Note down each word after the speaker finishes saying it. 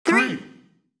3,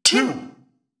 2,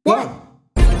 1.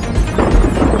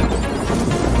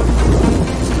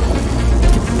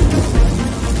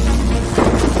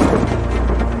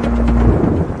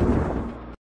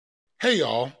 Hey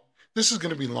y'all, this is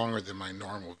going to be longer than my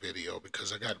normal video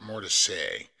because I got more to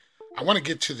say. I want to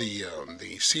get to the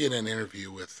CNN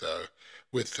interview with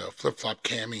Flip Flop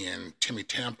Kammy and Timmy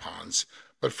Tampons,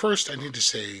 but first I need to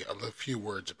say a few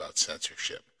words about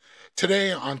censorship.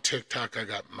 Today on TikTok I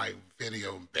got my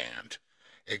video banned.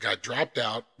 It got dropped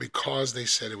out because they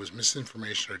said it was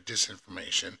misinformation or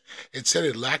disinformation. It said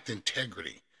it lacked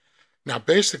integrity. Now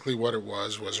basically what it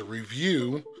was a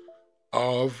review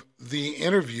of the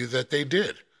interview that they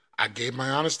did. I gave my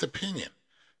honest opinion.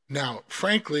 Now,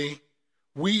 frankly,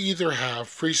 we either have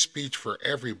free speech for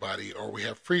everybody or we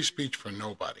have free speech for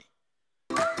nobody.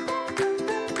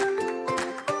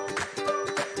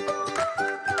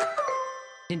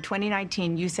 In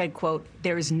 2019, you said, quote,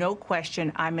 "There is no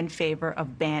question I'm in favor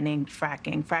of banning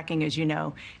fracking." Fracking, as you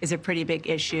know, is a pretty big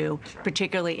issue,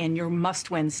 particularly in your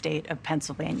must-win state of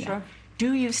Pennsylvania. Sure.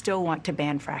 Do you still want to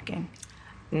ban fracking?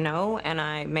 No, and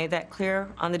I made that clear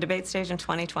on the debate stage in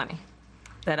 2020,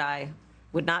 that I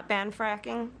would not ban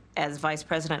fracking. As vice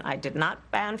president, I did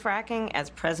not ban fracking. As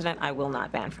president, I will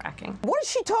not ban fracking. What is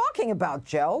she talking about,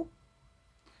 Joe?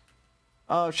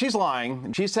 She's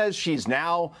lying. She says she's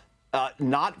now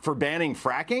not for banning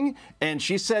fracking, and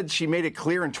she said she made it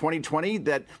clear in 2020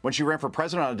 that when she ran for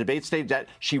president on a debate stage that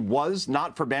she was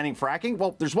not for banning fracking.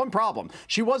 Well, there's one problem.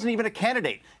 She wasn't even a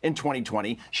candidate in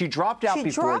 2020. She dropped out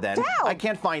before then. I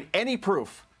can't find any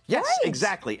proof. Yes, right.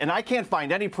 Exactly. And I can't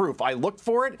find any proof. I looked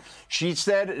for it. She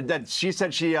said she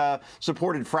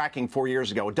supported fracking 4 years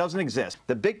ago. It doesn't exist.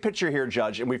 The big picture here,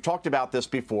 Judge, and we've talked about this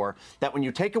before, that when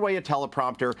you take away a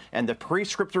teleprompter and the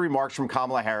pre-scripted remarks from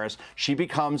Kamala Harris, she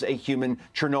becomes a human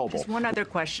Chernobyl. Just one other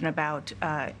question about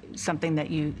something that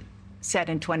you said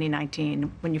in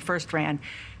 2019 when you first ran.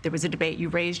 There was a debate. You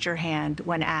raised your hand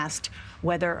when asked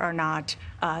whether or not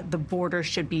the border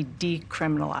should be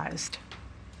decriminalized.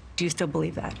 Do you still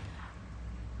believe that?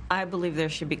 I believe there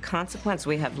should be consequence.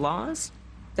 We have laws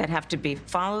that have to be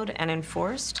followed and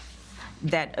enforced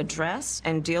that address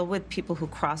and deal with people who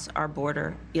cross our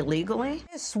border illegally.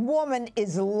 This woman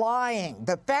is lying.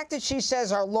 The fact that she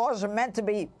says our laws are meant to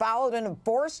be followed and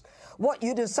enforced, what,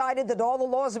 you decided that all the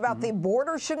laws about the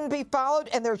border shouldn't be followed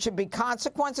and there should be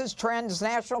consequences,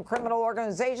 transnational criminal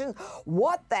organizations?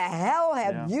 What the hell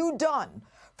have you done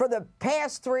for the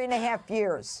past 3.5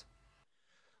 years?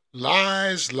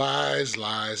 Lies, lies,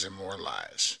 lies, and more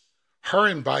lies. Her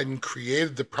and Biden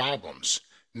created the problems.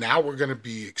 Now we're going to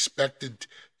be expected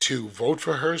to vote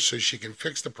for her so she can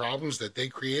fix the problems that they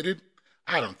created?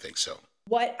 I don't think so.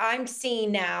 What I'm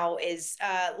seeing now is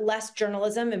less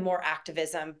journalism and more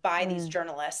activism by these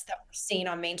journalists that we're seeing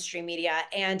on mainstream media.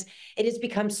 And it has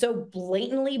become so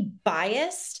blatantly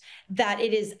biased that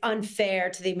it is unfair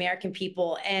to the American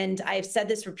people. And I've said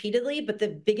this repeatedly, but the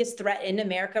biggest threat in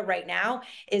America right now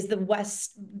is the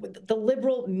West, the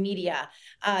liberal media,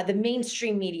 the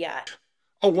mainstream media.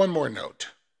 Oh, one more note.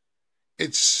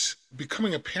 It's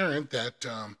becoming apparent that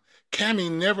Kammy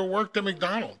never worked at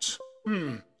McDonald's.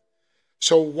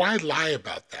 So why lie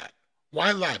about that? Why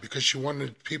lie? Because she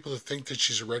wanted people to think that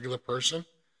she's a regular person?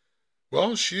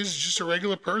 Well, she's just a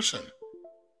regular person.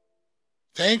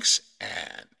 Thanks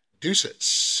and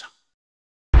deuces.